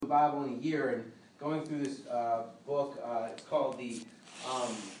Bible in a year, and going through this book. It's called the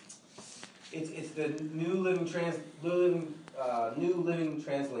it's the New Living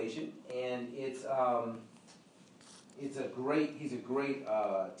Translation, and he's a great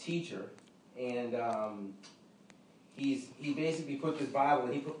teacher, and he basically put this Bible,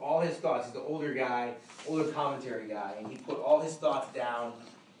 and he put all his thoughts. He's the older commentary guy, and he put all his thoughts down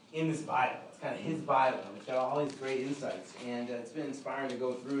in this Bible. It's kind of his Bible, and it's got all these great insights, and it's been inspiring to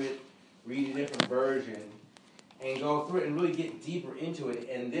go through it, read a different version, and go through it and really get deeper into it.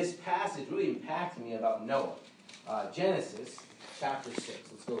 And this passage really impacted me about Noah. Genesis chapter 6.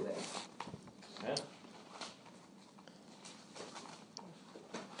 Let's go there. Yeah.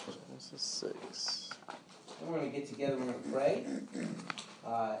 Genesis 6. And we're going to get together, we're going to pray,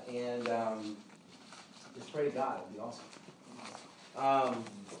 and just pray to God. It'll be awesome.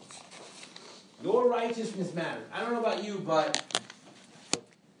 Your righteousness matters. I don't know about you, but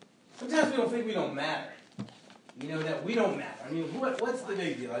sometimes we don't think we don't matter. You know, that we don't matter. I mean, what's the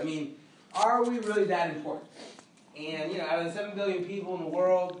big deal? I mean, are we really that important? And, you know, out of the 7 billion people in the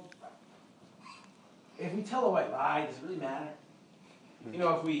world, if we tell a white lie, does it really matter? You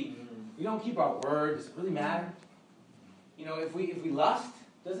know, if we don't keep our word, does it really matter? You know, if we lust,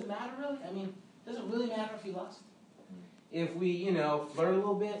 does it matter really? I mean, does it really matter if we lust? If we, you know, flirt a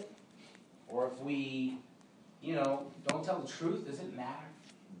little bit, or if we, you know, don't tell the truth, does it matter?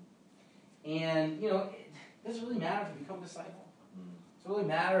 And, you know, does it really matter if I become a disciple? Does it really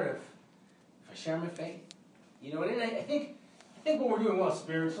matter if I share my faith? You know, and I think when we're doing well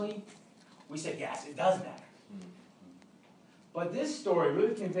spiritually, we say, yes, it does matter. But this story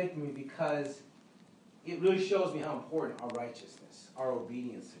really convicted me because it really shows me how important our righteousness, our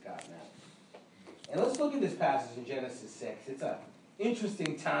obedience to God matters. And let's look at this passage in Genesis 6. It's an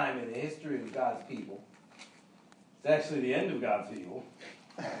interesting time in the history of God's people. It's actually the end of God's people.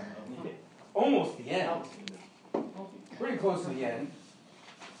 Almost the end. Pretty close to the end.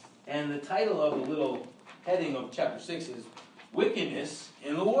 And the title of the little heading of chapter 6 is Wickedness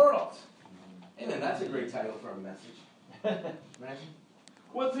in the World. Amen. That's a great title for a message. Imagine.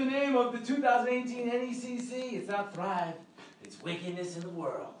 What's the name of the 2018 NECC? It's not Thrive. It's Wickedness in the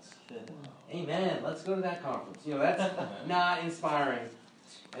World. Amen. Let's go to that conference. You know, that's not inspiring.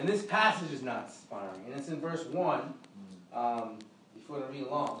 And this passage is not inspiring. And it's in verse 1. If you want to read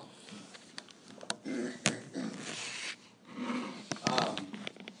along.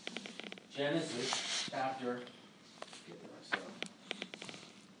 Genesis chapter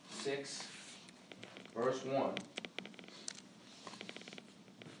 6, verse 1.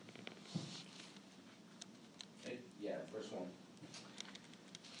 Verse 1.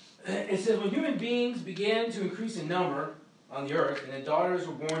 It says, when human beings began to increase in number on the earth, and the daughters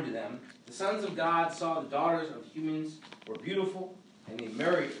were born to them, the sons of God saw the daughters of humans were beautiful, and they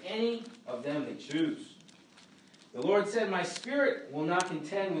married any of them they choose. The Lord said, my spirit will not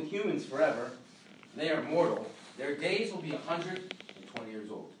contend with humans forever. They are mortal. Their days will be 120 years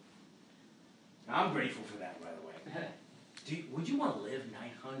old. Now, I'm grateful for that, by the way. Would you want to live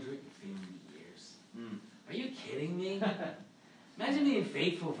 950 years? Are you kidding me? Imagine being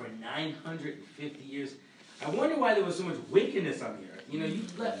faithful for 950 years. I wonder why there was so much wickedness on the earth. You know, you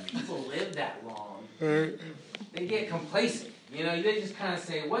let people live that long, they get complacent. You know, they just kind of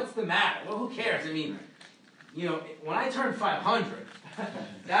say, what's the matter? Well, who cares? I mean, you know, when I turn 500,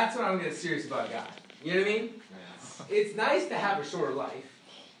 that's when I'm going to get serious about God. You know what I mean? It's nice to have a shorter life,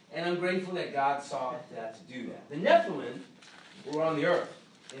 and I'm grateful that God saw that to do that. The Nephilim were on the earth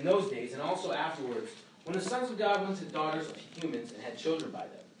in those days, and also afterwards, when the sons of God went to the daughters of humans and had children by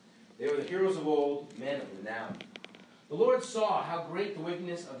them. They were the heroes of old, men of renown. The Lord saw how great the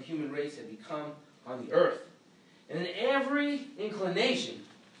wickedness of the human race had become on the earth, and in every inclination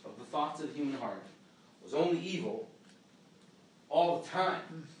of the thoughts of the human heart was only evil all the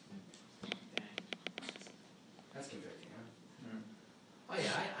time. That's convicting, huh? Oh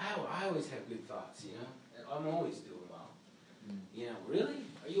yeah, I always have good thoughts, you know. I'm always doing well. You know, really?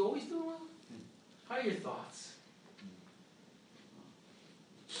 Are you always doing well? How are your thoughts?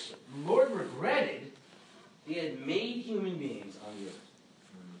 The Lord regretted he had made human beings on the earth.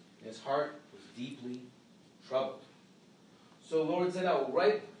 His heart was deeply troubled. So the Lord said, I will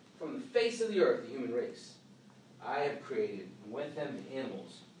wipe from the face of the earth the human race I have created, and with them the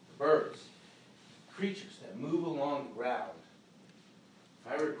animals, birds, creatures that move along the ground.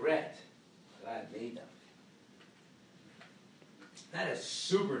 I regret that I have made them. That is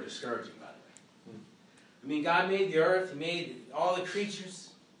super discouraging, by the way. I mean, God made the earth, he made all the creatures,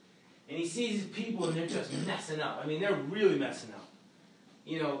 and he sees these people and they're just messing up. I mean, they're really messing up.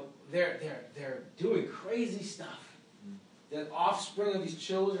 You know, they're doing crazy stuff. the offspring of these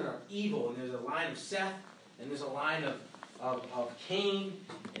children are evil, and there's a line of Seth, and there's a line of Cain,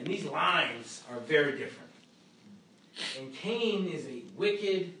 and these lines are very different. And Cain is a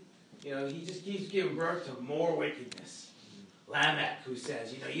wicked, he just keeps giving birth to more wickedness. Lamech, who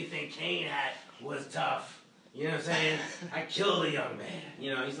says, you think Cain was tough. You know what I'm saying? I killed a young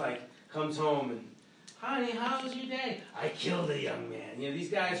man. He's like, comes home and, honey, how was your day? I killed a young man. These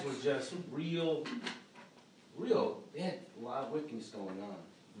guys were just real, they had a lot of wickedness going on.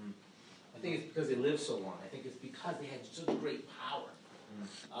 I think it's because they lived so long. I think it's because they had such great power.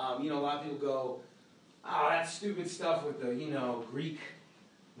 A lot of people go, oh, that's stupid stuff with the, Greek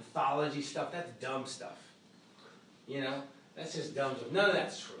mythology stuff. That's dumb stuff. That's just dumb stuff. None of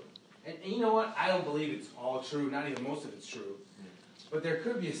that's true. And you know what? I don't believe it's all true. Not even most of it's true. But there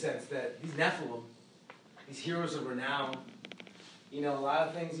could be a sense that these Nephilim, these heroes of renown, a lot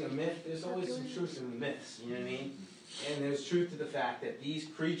of things, myth, there's always some truth in the myths, you know what I mean? And there's truth to the fact that these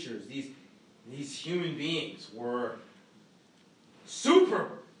creatures, these human beings were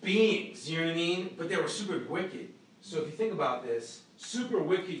super beings, you know what I mean? But they were super wicked. So if you think about this, super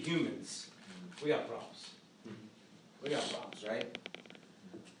wicked humans, we got problems. We got problems, right?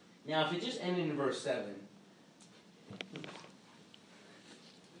 Now, if it just ended in verse 7,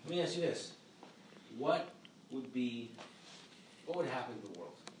 let me ask you this. What would happen to the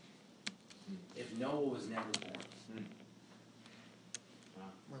world if Noah was never born?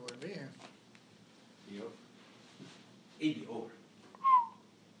 Where would it be? It'd be over.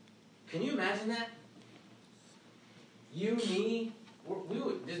 Can you imagine that? You, me,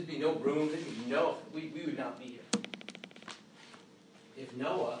 there'd be no room, we would not be here. If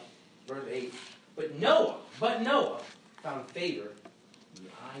Noah, verse 8, but Noah found favor in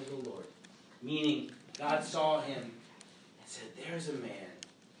the eyes of the Lord. Meaning, God saw him and said, there's a man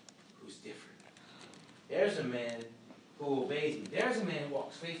who's different. There's a man who obeys me. There's a man who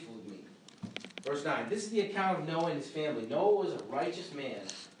walks faithfully with me. Verse 9, this is the account of Noah and his family. Noah was a righteous man,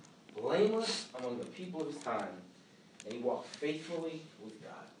 blameless among the people of his time, and he walked faithfully with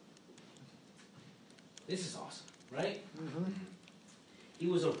God. This is awesome, right? Mm-hmm. He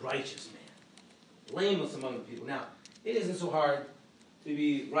was a righteous man, blameless among the people. Now, it isn't so hard to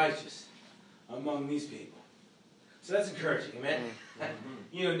be righteous among these people. So that's encouraging, amen?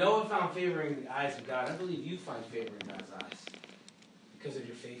 Noah found favor in the eyes of God. I believe you find favor in God's eyes because of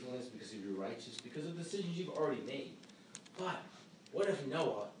your faithfulness, because of your righteousness, because of decisions you've already made. But what if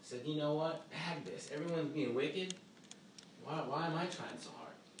Noah said, you know what, bag this. Everyone's being wicked. Why am I trying so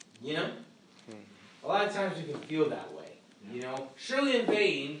hard? A lot of times we can feel that way. Surely in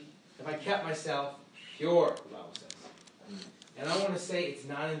vain if I kept myself pure, the Bible says. And I want to say it's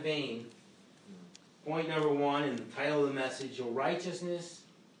not in vain. Point number 1 in the title of the message, your righteousness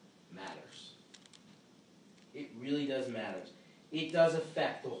matters. It really does matter. It does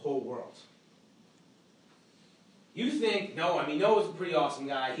affect the whole world. You think, Noah's a pretty awesome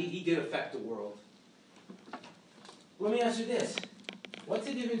guy. He did affect the world. Let me ask you this. What's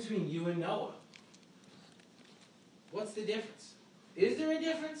the difference between you and Noah? What's the difference? Is there a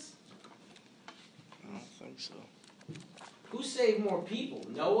difference? I don't think so. Who saved more people,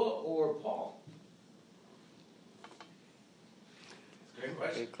 Noah or Paul? Great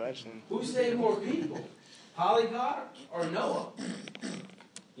question. Good question. Who saved more people, Polycarp or Noah?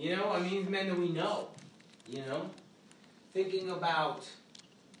 These men that we know. Thinking about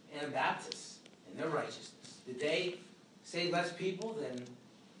Anabaptists and their righteousness. Did they save less people than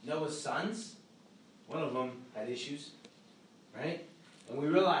Noah's sons? One of them had issues, right? And we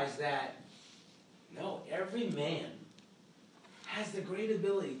realize that, no, every man has the great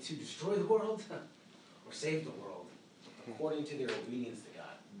ability to destroy the world or save the world according to their obedience to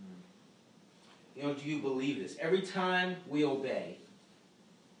God. Do you believe this? Every time we obey,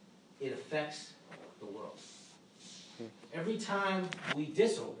 it affects the world. Every time we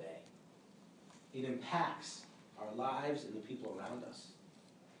disobey, it impacts our lives and the people around us.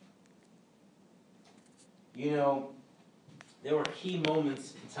 There were key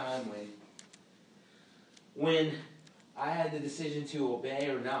moments in time when I had the decision to obey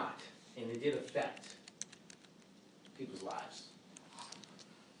or not, and it did affect people's lives.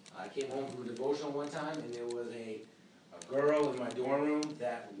 I came home from a devotional one time, and there was a girl in my dorm room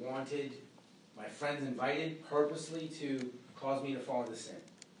that wanted my friends invited purposely to cause me to fall into sin.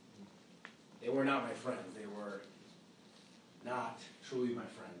 They were not my friends. They were not truly my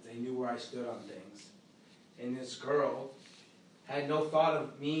friends. They knew where I stood on things. And this girl had no thought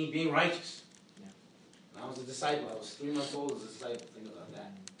of me being righteous. And I was a disciple. I was 3 months old as a disciple. Think about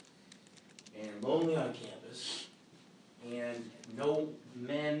that. And lonely on campus. And no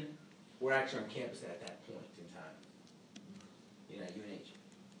men were actually on campus at that point in time.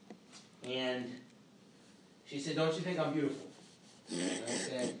 And she said, "Don't you think I'm beautiful?" And I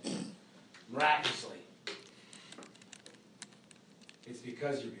said, "Miraculously, it's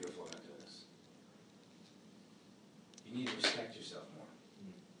because you're beautiful I'm not doing this. You need to respect yourself more."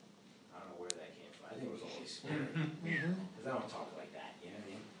 I don't know where that came from. I think it was the Holy Spirit. Because I don't talk like that, you know what I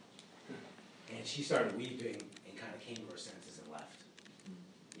mean? And she started weeping and kind of came to her senses and left.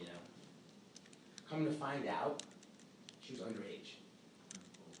 You know? Come to find out, she was underage.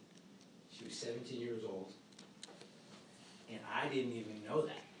 She was 17 years old. And I didn't even know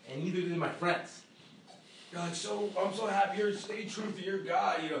that. And neither did my friends. You're like, I'm so happy you're stay true to your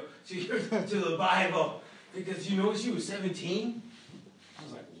God, to the Bible. Because she was 17? I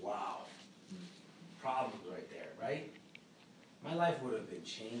was like, wow. Problems right there, right? My life would have been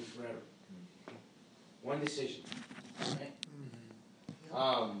changed forever. One decision. Right?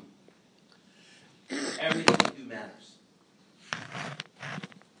 Everything you do matters.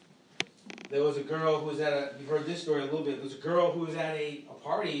 There was a girl who was you've heard this story a little bit, there was a girl who was at a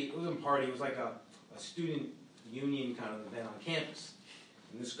party, it wasn't a party, it was like a student union kind of event on campus.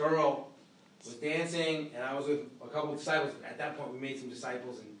 And this girl was dancing, and I was with a couple of disciples. At that point, we made some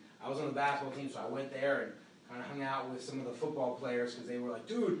disciples, and I was on the basketball team, so I went there and kind of hung out with some of the football players, because they were like,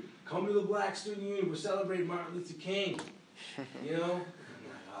 "Dude, come to the Black Student Union, we're celebrating Martin Luther King." You know? I'm like,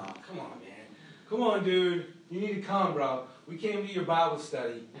 "Oh, come on, man. Come on, dude. You need to come, bro. We came to your Bible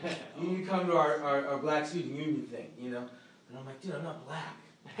study. You need to come to our Black Student Union thing, you know?" And I'm like, "Dude, I'm not black."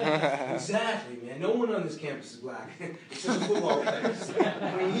 Exactly, man. No one on this campus is black. Except the football players.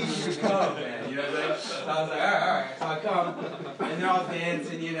 I need you to come, man. You know what I'm saying? So I was like, all right. So I come, and they're all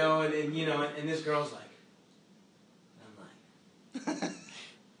dancing, and this girl's like, and I'm like,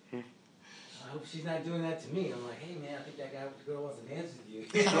 I hope she's not doing that to me. I'm like, "Hey, man, I think that girl wants to dance with you."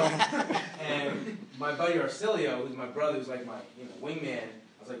 And my buddy Arcilio, who's my brother, who's like my wingman,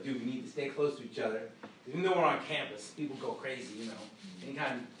 I was like, "Dude, we need to stay close to each other. Even though we're on campus, people go crazy, Any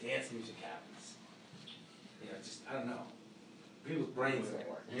kind of dance music happens. I don't know. People's brains don't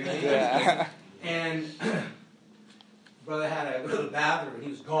work. You know what I mean? Yeah. And brother had to go to the bathroom, and he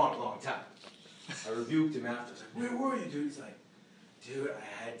was gone a long time. I rebuked him after. I was like, "Where were you, dude?" He's like, "Dude,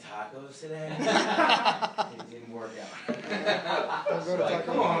 I had tacos today." It didn't work out. So like,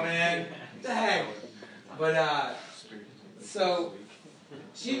 come on, man. What the heck? But, so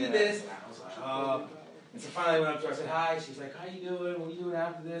she did this, and I was like, "Oh." And so finally I went up to her, I said, "Hi." She's like, "How you doing? What are you doing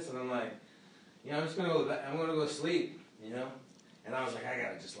after this?" And I'm like, I'm just going to go to sleep, And I was like, I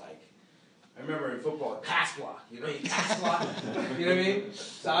got to I remember in football, pass block. You pass block? You know what I mean?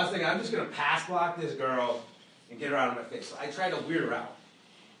 So I was thinking, I'm just going to pass block this girl and get her out of my face. So I tried to weird her out.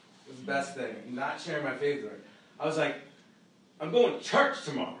 It was the best thing, not sharing my faith with her. I was like, "I'm going to church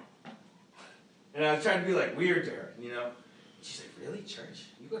tomorrow." And I was trying to be weird to her, She's like, "Really? Church?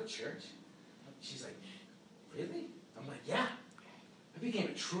 You go to church?" She's like, "Really?" I'm like, "Yeah. I became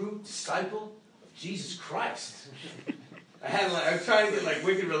a true disciple of Jesus Christ." I was trying to get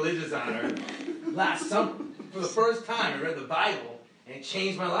wicked religious on her. Last summer, for the first time, I read the Bible, and it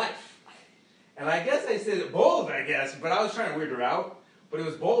changed my life. And I guess I said it bold, but I was trying to weird her out. But it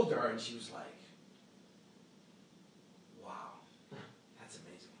was bold to her, and she was like, "Wow, that's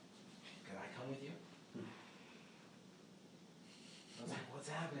amazing. Can I come with you?" I was like, "What's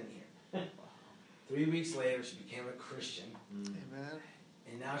happening here?" 3 weeks later, she became a Christian. Amen.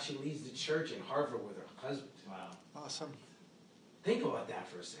 And now she leads the church in Harvard with her husband. Wow. Awesome. Think about that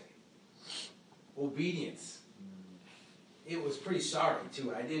for a second. Obedience. It was pretty sorry,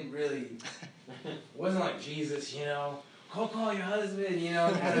 too. I didn't really, it wasn't like Jesus, go call your husband,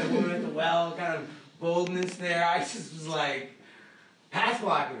 kind of woman at the well, kind of boldness there. I just was like, pass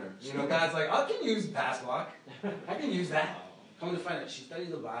blocking her. God's like, I can use pass block. I can use that. Come to find out, she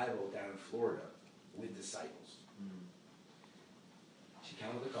studied the Bible down in Florida with disciples. She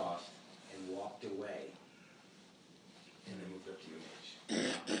counted the cost and walked away, and then moved up to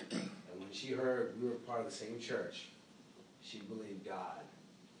UNH. And when she heard we were part of the same church, she believed God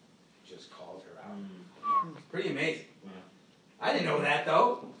just called her out. Pretty amazing. Yeah. I didn't know that,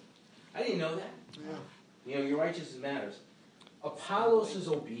 though. I didn't know that. Yeah. Your righteousness matters. Apollos'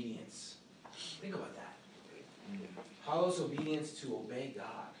 obedience. Think about that. Apollos' obedience to obey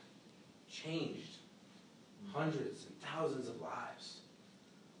God changed hundreds and thousands of lives.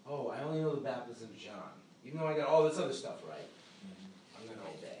 Oh, I only know the baptism of John. Even though I got all this other stuff right, I'm going to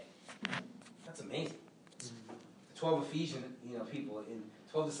obey. That's amazing. The 12 Ephesian, people,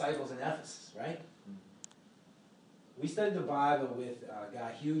 12 disciples in Ephesus, right? We studied the Bible with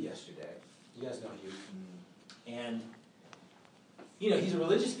guy Hugh yesterday. You guys know Hugh. And, he's a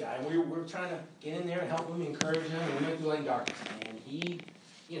religious guy, and we were trying to get in there and help him, encourage him, and we went through light and darkness. And he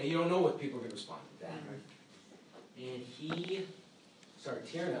you don't know what people are going to respond to that. And he started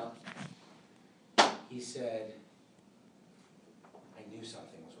tearing up. He said, I knew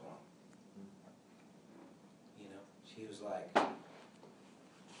something was wrong. She was like,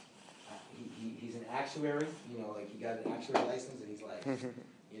 he's an actuary, like he got an actuary license, and he's like,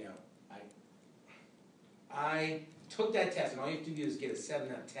 I took that test, and all you have to do is get a 7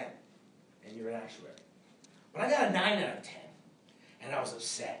 out of 10, and you're an actuary. But I got a 9 out of 10, and I was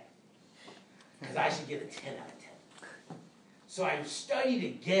upset, because I should get a 10 out of 10. So I studied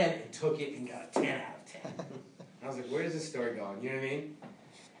again and took it and got a 10 out of 10. And I was like, where is this story going? You know what I mean?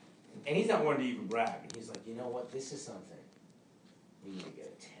 And he's not one to even brag. And he's like, you know what? This is something we need to get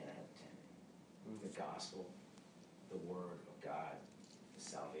a 10 out of 10. The gospel, the word of God, the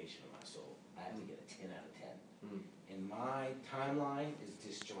salvation of my soul. I have to get a 10 out of 10. And my timeline is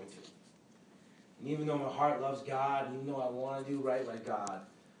disjointed. And even though my heart loves God, even though I want to do right by God,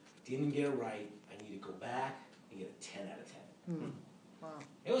 didn't get it right, I need to go back and get a 10 out of 10. Wow.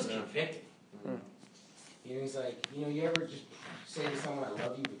 It was convicting. He's like, you ever just say to someone, I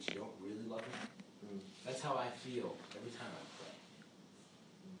love you, but you don't really love them? That's how I feel every time I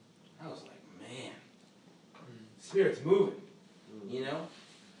pray. I was like, man, Spirit's moving,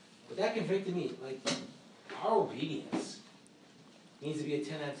 But that convicted me. Like, our obedience needs to be a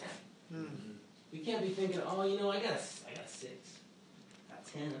 10 out of 10. We can't be thinking, oh, I got a 6. Got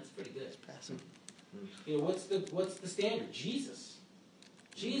 10, that's pretty good. Passing. What's the standard? Jesus.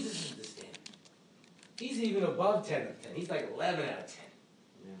 Jesus is the standard. He's even above 10 out of 10. He's like 11 out of 10.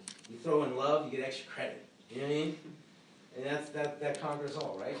 Yeah. You throw in love, you get extra credit. You know what I mean? And that conquers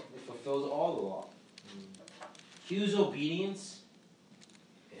all, right? It fulfills all the law. Hugh's obedience,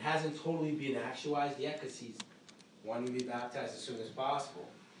 it hasn't totally been actualized yet because he's wanting to be baptized as soon as possible.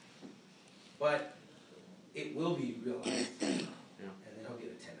 But it will be realized. And then he'll get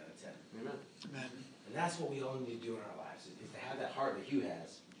a 10 out of 10. Amen. And that's what we all need to do in our lives, is to have that heart that Hugh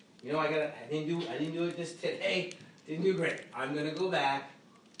has. I didn't do it this today. Didn't do great. I'm going to go back,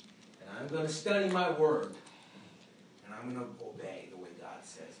 and I'm going to study my word, and I'm going to obey the way God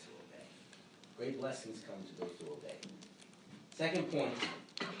says to obey. Great blessings come to those who obey. Second point,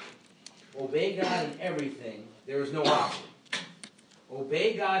 obey God in everything. There is no option.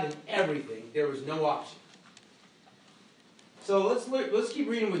 Obey God in everything. There is no option. So let's keep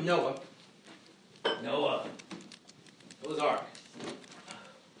reading with Noah. Noah's ark.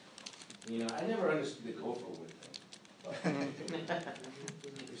 I never understood the gopher wood thing. But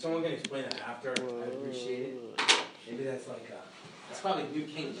if someone can explain that after, I'd appreciate it. Maybe that's that's probably New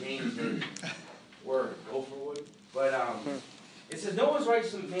King James word, gopher wood. But it says, Noah was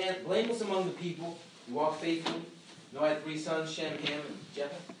righteous man, blameless among the people. He walked faithfully. Noah had 3 sons, Shem, Ham, and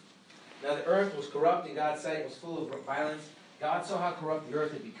Japheth. Now the earth was corrupt in God's sight, was full of violence. God saw how corrupt the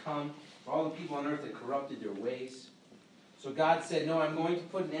earth had become, for all the people on earth had corrupted their ways. So God said, no, I'm going to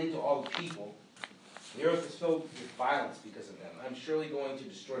put an end to all the people. The earth is filled with violence because of them. I'm surely going to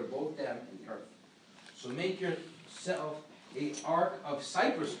destroy both them and the earth. So make yourself an ark of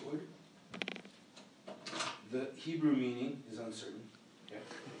cypress wood. The Hebrew meaning is uncertain. Okay.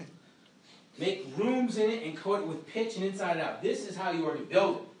 Make rooms in it and coat it with pitch and inside out. This is how you are to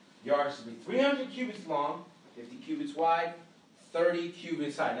build it. The ark should be 300 cubits long, 50 cubits wide, 30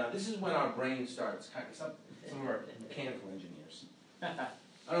 cubits high. Now, this is when our brain starts, some of our mechanical engineers. I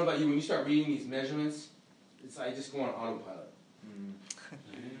don't know about you, when you start reading these measurements, I just go on autopilot.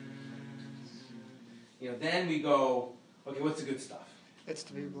 Then we go, okay, what's the good stuff? It's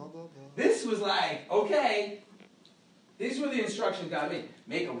to be blah, blah, blah. This was like, okay, these were the instructions God made.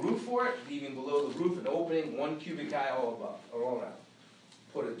 Make a roof for it, leaving below the roof an opening, 1 cubic high all above, or all around.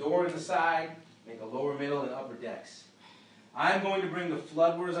 Put a door in the side, make a lower, middle, and upper decks. I'm going to bring the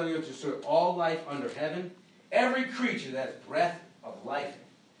flood waters on the earth to destroy all life under heaven. Every creature that has breath of life,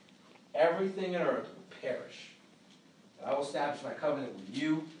 everything on earth will perish. But I will establish my covenant with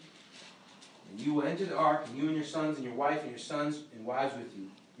you, and you will enter the ark, and you and your sons and your wife and your sons and wives with you.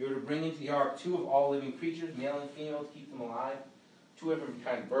 You are to bring into the ark 2 of all living creatures, male and female, to keep them alive. 2 of every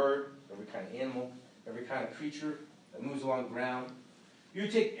kind of bird, every kind of animal, every kind of creature that moves along the ground. You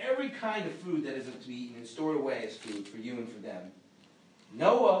take every kind of food that is to be eaten and store it away as food for you and for them.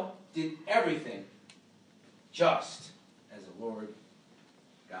 Noah did everything just as the Lord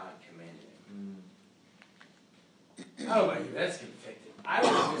God commanded him. I don't know about you, that's convicting. I would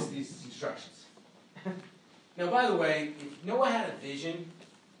have missed these instructions. Now, by the way, if Noah had a vision,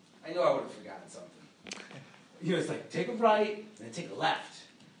 I know I would have forgotten something. It's like, take a right, then take a left.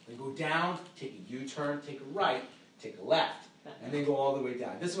 Then go down, take a U-turn, take a right, take a left. And then go all the way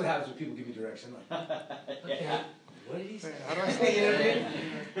down. This is what happens when people give you direction. I'm like, okay, what did he say? How do I say You know what I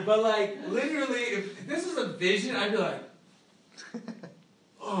mean? But like, literally, if this was a vision, I'd be like,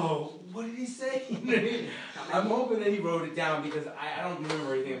 oh, what did he say? You know what I mean? I'm hoping that he wrote it down because I don't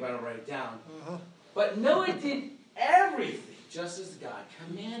remember anything if I don't write it down. But Noah did everything just as God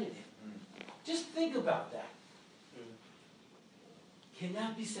commanded him. Just think about that. Can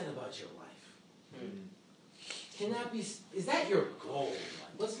that be said about your life? Can that be, is that your goal?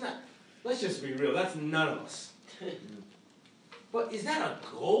 Let's just be real, that's none of us. But is that a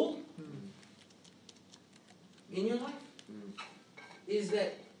goal in your life? Is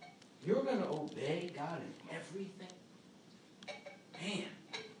that you're going to obey God in everything? Man,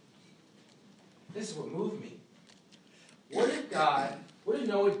 this is what moved me. What if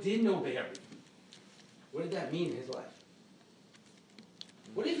Noah didn't obey everything? What did that mean in his life?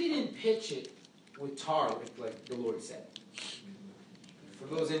 What if he didn't pitch it with tar, like the Lord said? For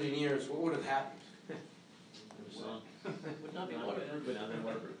those engineers, what would have happened? Would not be waterproof, but not been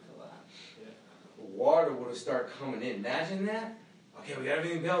waterproof. The water would have started coming in. Imagine that. Okay, we got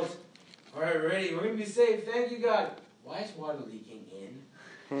everything built. All right, we're ready. We're going to be safe. Thank you, God. Why is water leaking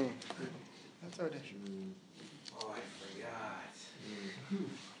in? That's our dish. Oh, I forgot. I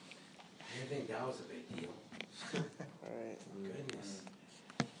didn't think that was a big deal. Alright. Goodness.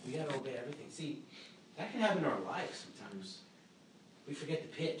 We got to obey everything. See, that can happen in our lives sometimes. We forget the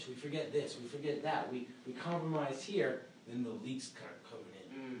pitch. We forget this. We forget that. We compromise here, then the leaks start coming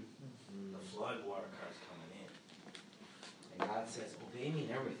in. The flood water starts coming in. And God says, obey me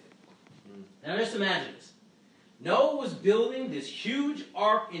in everything. Now just imagine this. Noah was building this huge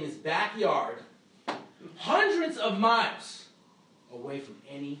ark in his backyard, hundreds of miles away from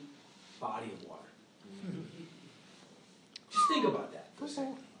any body of water. Just think about that for a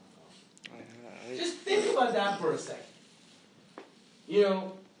second. Just think about that for a second. You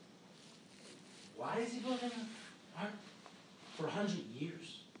know, why is he building an ark for 100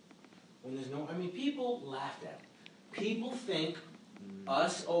 years? When there's no, I mean, people laughed at him. People think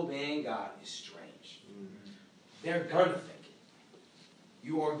us obeying God is strange. They're going to think it.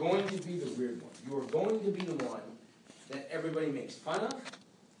 You are going to be the weird one. You are going to be the one that everybody makes fun of,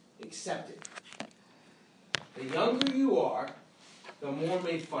 accept it. The younger you are, the more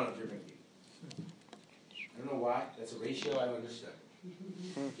made fun of you're going to be. I don't know why. That's a ratio I understood.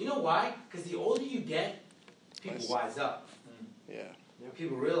 You know why? Because the older you get, people wise up. Yeah.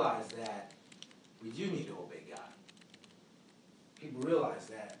 People realize that we do need to obey God. People realize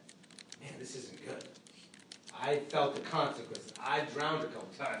that, man, this isn't good. I felt the consequences. I drowned a couple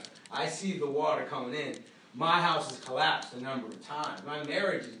times. I see the water coming in. My house has collapsed a number of times. My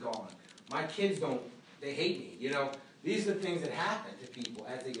marriage is gone. My kids they hate me. You know, these are the things that happen to people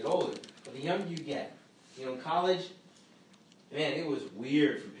as they get older. But the younger you get, you know, in college, man, it was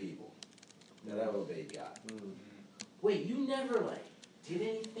weird for people that obeyed God. Wait, you never, did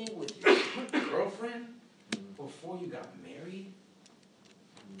anything with your girlfriend before you got married?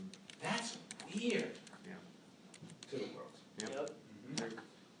 That's weird to the world.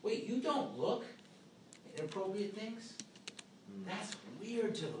 Wait, you don't look at inappropriate things? That's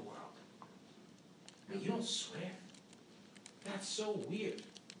weird to the world. Wait, you don't swear? That's so weird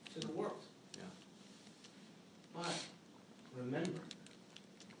to the world. But remember,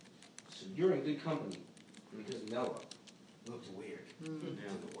 so you're in good company because Noah looked weird to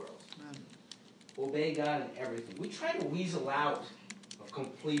the world. Obey God in everything. We try to weasel out of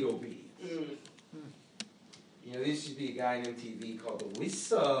complete obedience. You know, there used to be a guy on MTV called the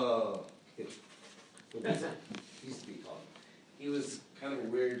Whistle. The Whistle. He used to be called. He was kind of a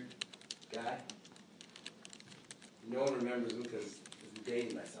weird guy. No one remembers him because I'm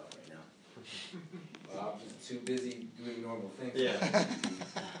dating myself right now. I'm just too busy doing normal things. Yeah.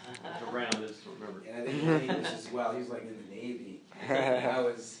 Around this, remember. And I think he was as well. He was like in the Navy. And I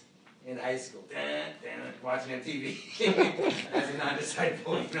was in high school, watching MTV as a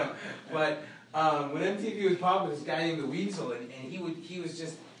non-disciple, you know. But when MTV was popular, this guy named the Weasel, and he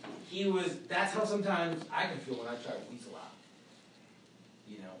was. That's how sometimes I can feel when I try to weasel out.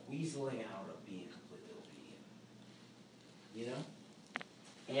 You know, weaseling out of being completely obedient. You know,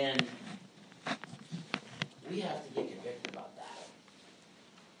 and we have to get convicted about that.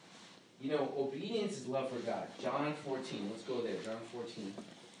 You know, obedience is love for God. John 14. Let's go there. John 14.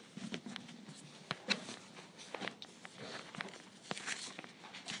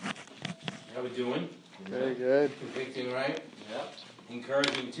 How we doing? Very good. Convicting, right? Yep.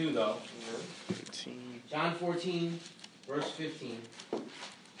 Encouraging too, though. 15. John 14, verse 15.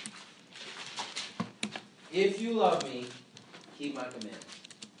 If you love me, keep my commandments.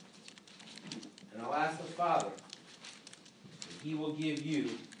 And I'll ask the Father, and he will give you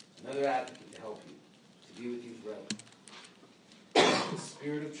another advocate to help you, to be with you forever.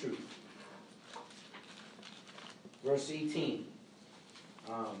 Spirit of truth. Verse 18.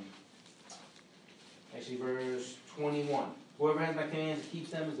 Actually, verse 21. Whoever has my commands and keeps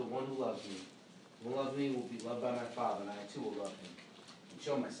them is the one who loves me. The one who loves me will be loved by my Father, and I too will love him and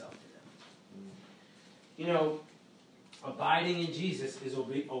show myself to them. You know, abiding in Jesus is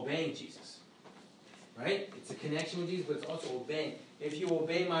obeying Jesus. Right? It's a connection with Jesus, but it's also obeying. If you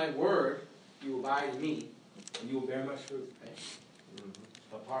obey my word, you abide in me, and you will bear much fruit. Right?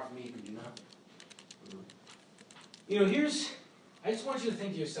 Apart from me, you can do nothing. You know, I just want you to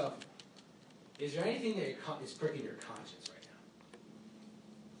think to yourself, is there anything that is pricking your conscience right now?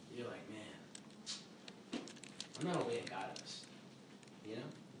 You're like, man, I'm not obeying God in this. You know?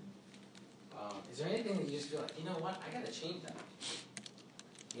 Is there anything that you just feel like, you know what, I got to change that?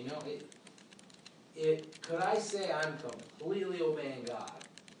 You know, could I say I'm completely obeying God?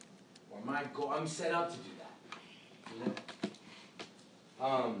 Or I'm set up to do that? You know?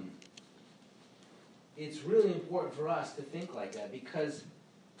 It's really important for us to think like that because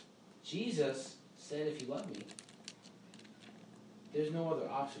Jesus said, if you love me, there's no other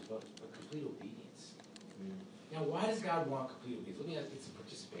option but complete obedience. Now, why does God want complete obedience? Let me ask you some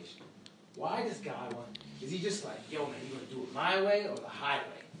participation. Why does God want, is he just like, yo man, you going to do it my way or the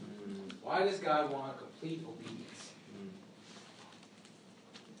highway? Why does God want complete obedience?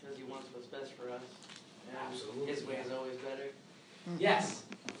 Because he wants what's best for us. And Absolutely. his way is always better. Yes.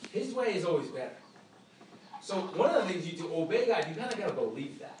 His way is always better. So one of the things to obey God, you kind of got to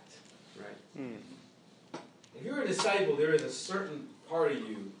believe that. Right. If you're a disciple, there is a certain part of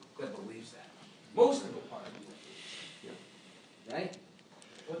you that believes that. Most of the part of you that believes. Right?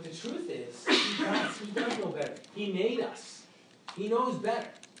 But the truth is, he does know better. He made us. He knows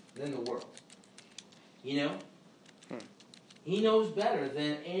better than the world. You know? He knows better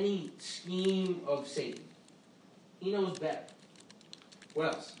than any scheme of Satan. He knows better.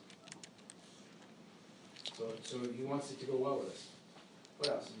 What else? So he wants it to go well with us. What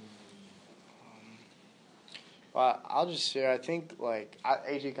else? Well, I'll just share. I think,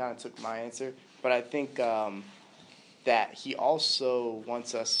 AJ kind of took my answer, but I think that he also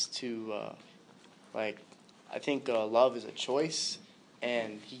wants us to, I think love is a choice,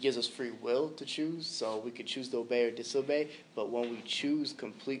 and he gives us free will to choose, so we could choose to obey or disobey, but when we choose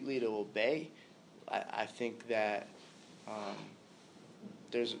completely to obey, I think that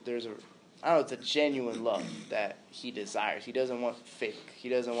there's a, I don't know, it's a genuine love that he desires. He doesn't want fake. He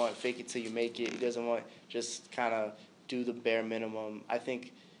doesn't want fake it till you make it. He doesn't want just kind of do the bare minimum. I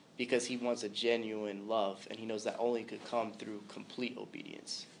think because he wants a genuine love, and he knows that only could come through complete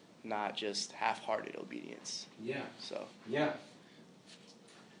obedience, not just half-hearted obedience. Yeah. So. Yeah.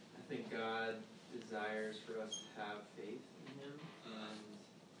 I think God desires for us to have faith in him and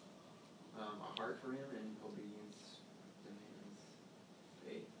a heart for him, and obedience demands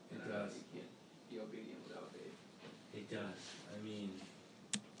faith. It And does. You can't be obedient without faith. It does. I mean,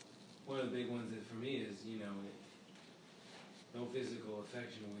 one of the big ones that for me is, you know, no physical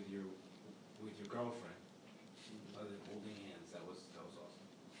affection with your girlfriend, other than holding hands. That was awesome.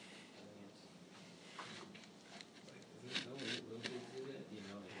 Holding hands. Like, isn't it no little kids do that? You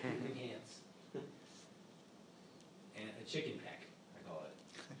know, like holding hands. And a chicken peck, I call it.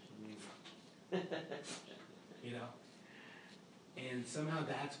 You know? And somehow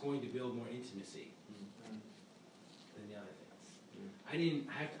that's going to build more intimacy than the other things. I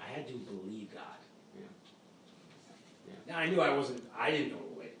had to believe God. Now I knew I didn't know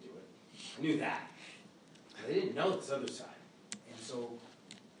the way to do it. I knew that. But I didn't know this other side. And so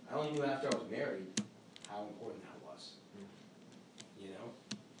I only knew after I was married how important that was. You know?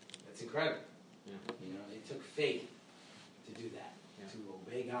 That's incredible. You know, it took faith to do that. To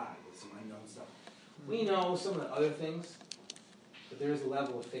obey God with some unknown stuff. We know some of the other things, but there is a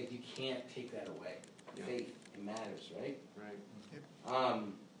level of faith. You can't take that away. Faith, it matters, right? Right.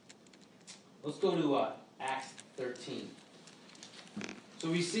 Let's go to Acts 13. So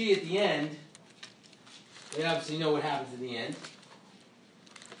we see at the end, we obviously know what happens in the end.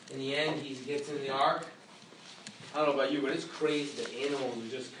 In the end, he gets into the ark. I don't know about you, but it's crazy that animals are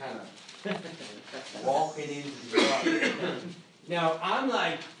just kind of walking into the ark. Now, I'm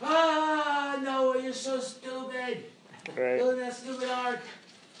like, Noah, you're so stupid. Right. Building that stupid ark.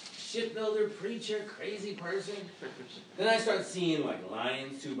 Shipbuilder, preacher, crazy person. Then I start seeing like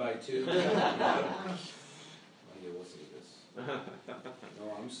lions 2 by 2. Okay, we'll see this.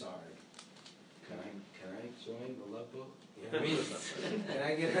 No, I'm sorry. Can I join the love boat? You know what I mean? Can I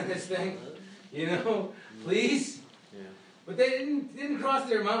get on this thing? You know, please. Yeah. But they didn't cross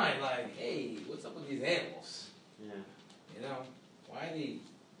their mind like, hey, what's up with these animals? Yeah. You know, why are the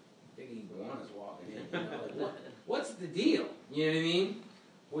big iguanas walking in? You know, like, what's the deal? You know what I mean?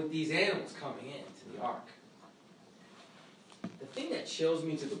 with these animals coming into the ark. The thing that chills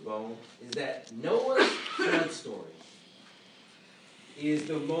me to the bone is that Noah's flood story is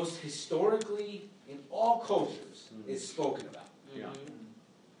the most historically, in all cultures, is spoken about. Yeah.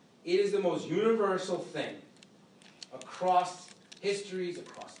 It is the most universal thing across histories,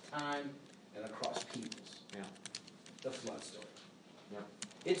 across time, and across peoples. Yeah. The flood story. Yeah.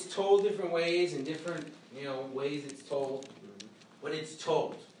 It's told different ways, and different ways it's told, but it's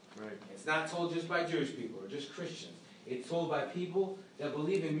told. Right. It's not told just by Jewish people or just Christians. It's told by people that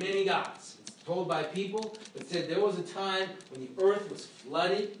believe in many gods. It's told by people that said there was a time when the earth was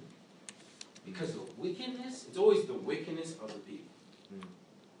flooded because of the wickedness. It's always the wickedness of the people.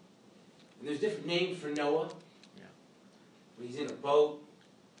 And there's different names for Noah. Yeah. But he's in a boat.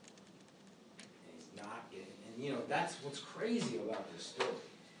 And he's not. And that's what's crazy about this story.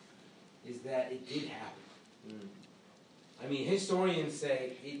 Is that it did happen. I mean, historians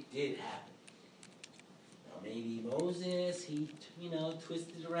say it did happen. Now, maybe Moses, he,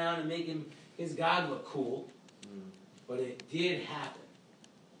 twisted around and make his God look cool. But it did happen.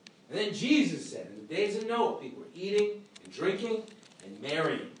 And then Jesus said, in the days of Noah, people were eating and drinking and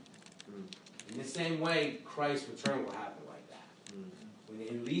marrying. In the same way, Christ's return will happen like that. When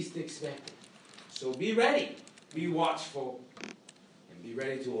they least expect it. So be ready. Be watchful. And be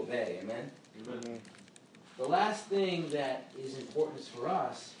ready to obey. Amen? Amen. The last thing that is important for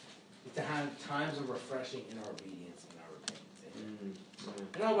us is to have times of refreshing in our obedience and our repentance. Amen?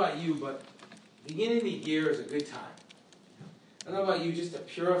 I don't know about you, but beginning of the year is a good time. I don't know about you, just to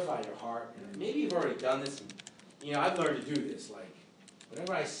purify your heart. And maybe you've already done this. And, I've learned to do this. Like,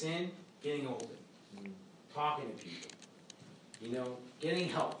 whenever I sin, getting older, talking to people, getting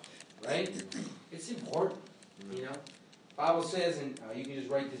help, right? It's important, Bible says, and you can just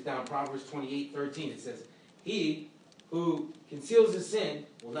write this down, Proverbs 28:13, it says, he who conceals his sin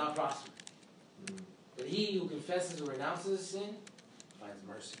will not prosper. But he who confesses or renounces his sin finds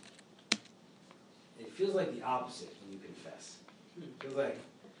mercy. It feels like the opposite when you confess. It feels like,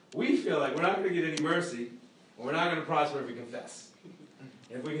 we feel like we're not going to get any mercy, and we're not going to prosper if we confess.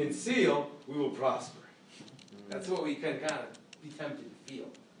 And if we conceal, we will prosper. That's what we can kind of be tempted to feel.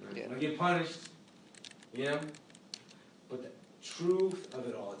 Yeah. When we get punished, But the truth of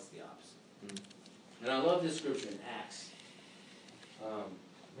it all, it's the opposite. And I love this scripture in Acts.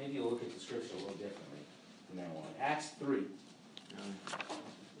 Maybe you'll look at the scripture a little differently from now on. Acts 3.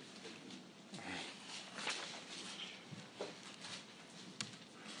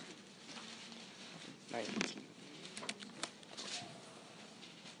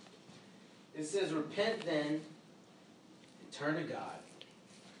 It says, repent then and turn to God,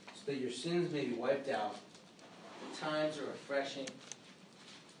 so that your sins may be wiped out. The times are refreshing,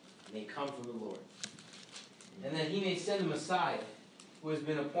 and they come from the Lord. And that he may send the Messiah, who has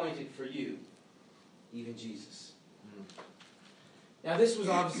been appointed for you, even Jesus. Now this was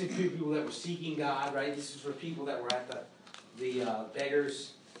obviously for people that were seeking God, right? This is for people that were at the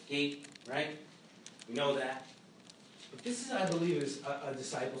beggar's gate, right? We know that. But this is, I believe, is a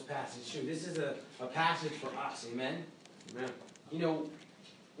disciples' passage too. This is a passage for us, amen? Amen.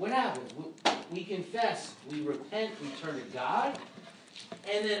 What happens? We confess, we repent, we turn to God,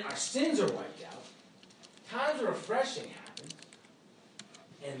 and then our sins are wiped out. Times of refreshing happen,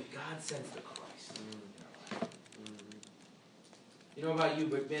 and God sends the Christ in our life. You know about you,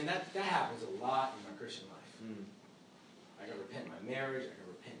 but man, that happens a lot in my Christian life. I gotta repent in my marriage, I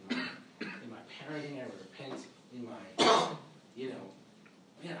gotta repent in my parenting, I gotta repent in my,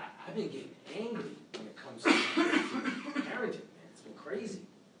 man, I've been getting angry when it comes to parenting, man. It's been crazy.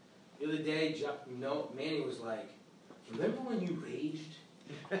 The other day, Manny was like, remember when you raged?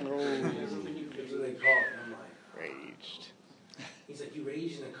 That's what they call it. And I'm like, Raged. He's like, you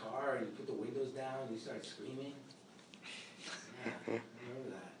raged in the car and you put the windows down and you started screaming? Yeah, I remember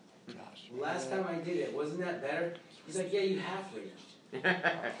that. Gosh. The last time I did it, wasn't that better? He's like, yeah, you half raged.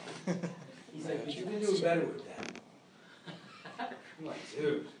 He's like, but you've been doing better with that. I'm like,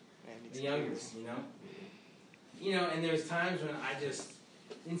 dude, the youngest, and there's times when I just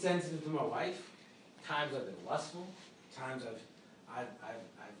insensitive to my wife. Times I've been lustful. Times I've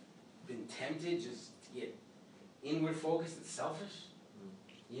been tempted just to get inward focused and selfish.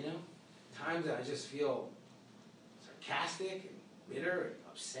 Times that I just feel sarcastic and bitter and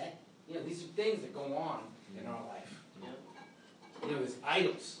upset. These are things that go on in our life. There's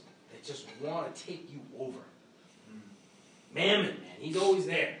idols that just want to take you over. Mammon, man, he's always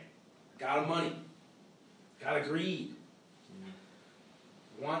there. God of money. God of greed.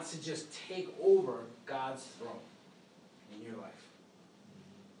 Wants to just take over God's throne in your life.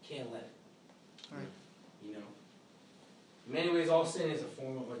 Can't let it. Right. In many ways, all sin is a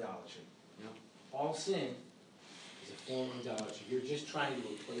form of idolatry. Yeah. All sin is a form of idolatry. You're just trying to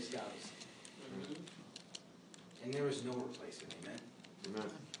replace God with sin. Mhm. And there is no replacement, amen,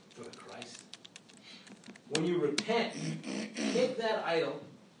 Amen. for the Christ. When you repent, kick that idol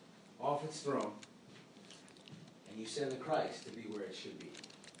off its throne, and you send the Christ to be where it should be.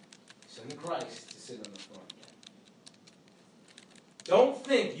 Send the Christ to sit on the throne again. Don't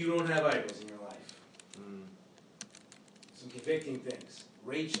think you don't have idols in your life. Mm. Some convicting things.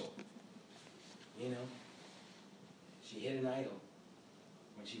 Rachel, you know, she hit an idol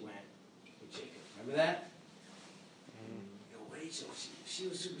when she went with Jacob. Remember that? You know, Rachel, she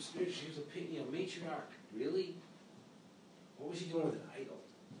was super spiritual. She was a matriarch. Really? What was she doing with an idol?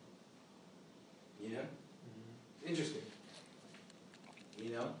 You know? Interesting. You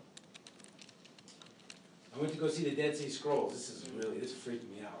know? I went to go see the Dead Sea Scrolls. This freaked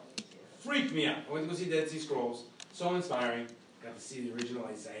me out. Freaked me out. I went to go see the Dead Sea Scrolls. So inspiring. Got to see the original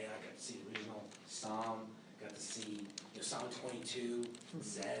Isaiah. Got to see the original Psalm. Got to see Psalm 22.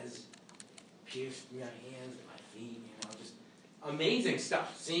 Says, pierced my hands and my feet. You know, just amazing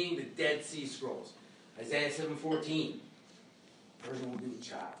stuff. Seeing the Dead Sea Scrolls. Isaiah 7:14. Virgin will be with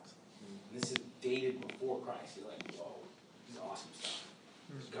child. And this is dated before Christ. You're like, whoa, this is awesome stuff.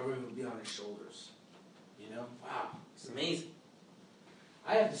 His government will be on his shoulders. You know? Wow. It's amazing.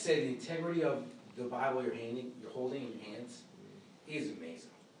 I have to say the integrity of the Bible you're holding in your hands is amazing.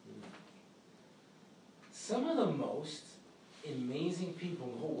 Some of the most amazing people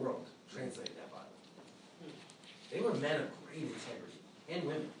in the whole world translated that Bible. They were men of great integrity, and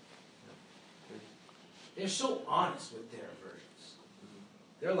women. They're so honest with their versions.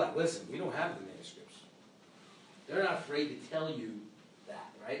 They're like, listen, we don't have the manuscripts. They're not afraid to tell you that,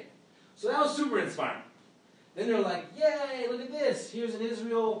 right? So that was super inspiring. Then they're like, yay, look at this. Here's an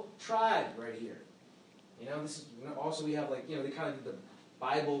Israel tribe right here. You know, this is also we have like, you know, they kind of did the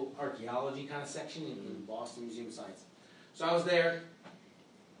Bible archaeology kind of section in Boston Museum of Science. So I was there,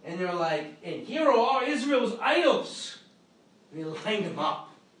 and they're like, and here are all Israel's idols. And they lined them up.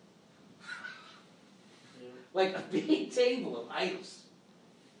 Like a big table of idols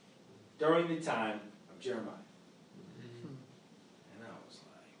during the time of Jeremiah. And I was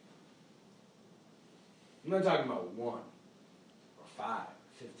like, I'm not talking about 1 or 5 or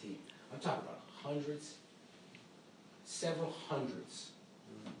 15. I'm talking about hundreds, several hundreds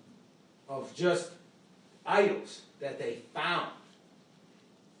of just idols that they found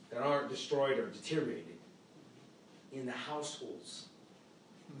that aren't destroyed or deteriorated in the households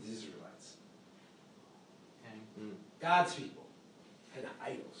of the Israelites. God's people had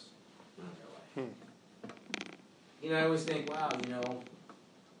idols in their life. You know, I always think, wow, you know,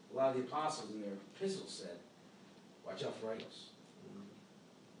 a lot of the apostles in their epistles said, watch out for idols.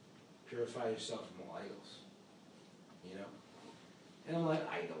 Purify yourself from all idols. You know? And I'm like,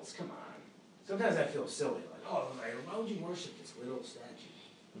 idols, come on. Sometimes I feel silly, like, oh, why would you worship this little statue?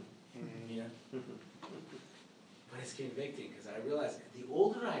 You know? But it's convicting because I realize the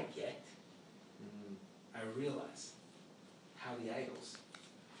older I get, I realize how the idols,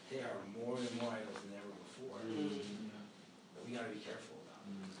 there are more and more idols than ever before. That we got to be careful about.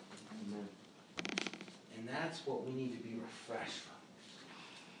 And that's what we need to be refreshed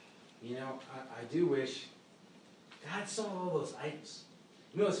from. You know, I do wish God saw all those idols.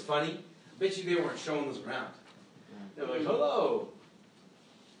 You know what's funny? I bet you they weren't showing those around. They're like, hello.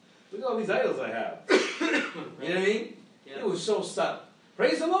 Look at all these idols I have. You know what I mean? Yeah. It was so subtle.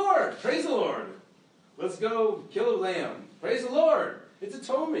 Praise the Lord! Praise the Lord! Let's go kill a lamb. Praise the Lord! It's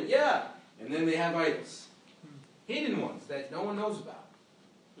atonement, yeah. And then they have idols. Hidden ones that no one knows about.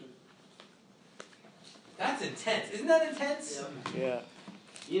 That's intense. Isn't that intense? Yeah.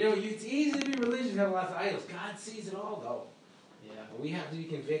 You know, it's easy to be religious and have lots of idols. God sees it all, though. Yeah. And we have to be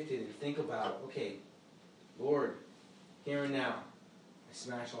convicted and think about, okay, Lord, here and now, I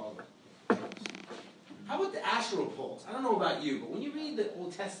smash all the idols. How about the Asherah poles? I don't know about you, but when you read the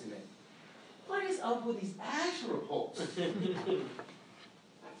Old Testament, what is up with these Asherah poles?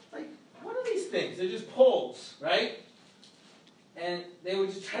 Like, what are these things? They're just poles, right? And they would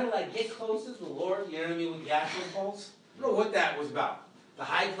just try to like get closer to the Lord, you know what I mean, with the Asherah poles. I don't know what that was about. The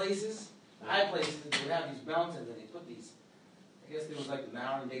high places would have these mountains and they put these, I guess it was like the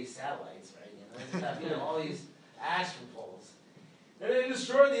modern day satellites, right? You know, they just have, you know, all these Asherah poles. And they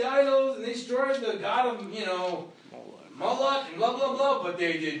destroyed the idols and they destroyed the god of, you know, Moloch and blah, blah, blah, but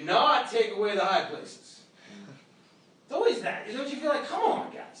they did not take away the high places. It's always that. Don't you feel like, come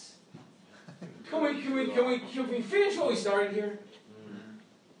on, guys. Can we finish what we started here?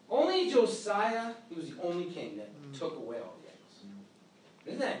 Only Josiah, he was the only king that took away all the idols.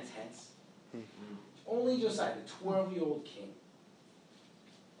 Isn't that intense? Only Josiah, the 12-year-old king.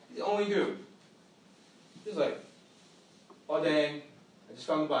 He's the only dude. He's like, oh dang, I just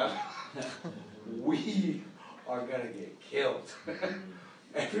found the Bible. We are gonna get killed.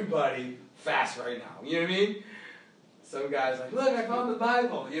 Everybody fast right now. You know what I mean? Some guy's like, look, I found the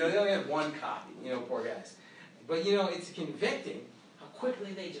Bible. You know, they only have one copy. You know, poor guys. But you know, it's convicting how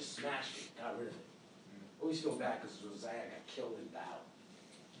quickly they just smashed it, got rid of it. I always feel bad because Josiah got killed in battle.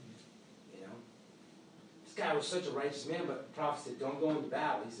 You know? This guy was such a righteous man, but the prophet said, don't go into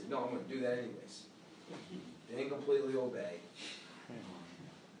battle. He said, no, I'm going to do that anyways. Didn't completely obey.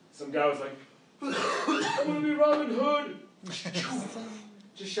 Some guy was like, I'm going to be Robin Hood.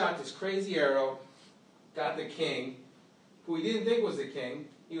 Just shot this crazy arrow, got the king, who he didn't think was the king.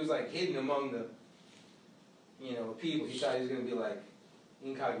 He was like hidden among the, you know, people. He thought he was going to be like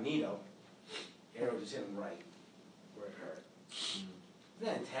incognito. Arrow just hit him right where it hurt. Isn't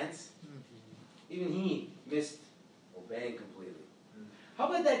that intense? Even he missed obeying completely. How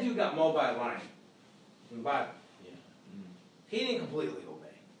about that dude got mauled by a lion in the Bible? Yeah. He didn't completely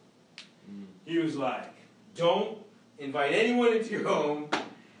obey. He was like, don't invite anyone into your home.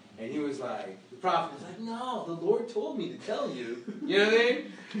 And he was like, the prophet was like, no, the Lord told me to tell you. You know what I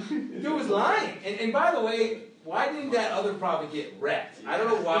mean? The dude was lying. And by the way, why didn't that other prophet get wrecked? I don't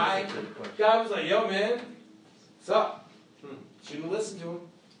know why. God was like, yo, man, what's up? Shouldn't have listened to him.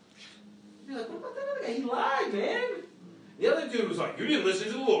 You're like, what about that other guy? He lied, man. The other dude was like, you didn't listen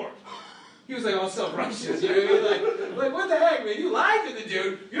to the Lord. He was like all self-righteous. You know what I mean? Like, what the heck, man? You lied to the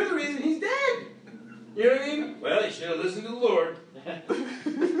dude. You're the reason he's dead. You know what I mean? Well, he should have listened to the Lord.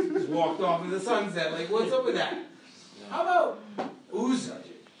 Just walked off in the sunset. Like, what's up with that? How about Uzzah,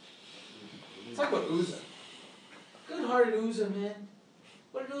 dude? Let's talk about Uzzah. Good-hearted Uzzah, man.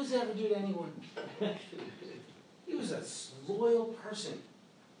 What did Uzzah ever do to anyone? He was a loyal person.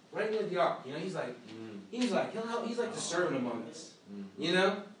 Right near the ark. You know, he's like he's like the servant among us. You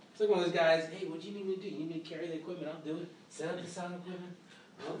know? It's like one of those guys, hey, what do you need me to do? You need me to carry the equipment? I'll do it. Set up the sound equipment?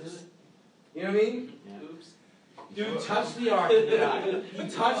 I'll do it. You know what I mean? Yeah. Oops. Dude touched the ark. He died. He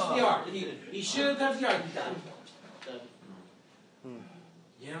touched the ark. He should have touched the ark. He died.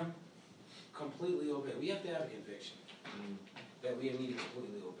 You know? Completely obey. We have to have a conviction that we need to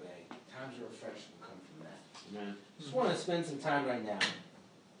completely obey. Times of reflection will come from that. Amen. Just want to spend some time right now,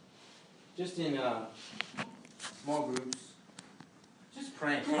 just in small groups, just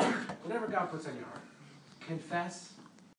praying. Whatever God puts on your heart. Confess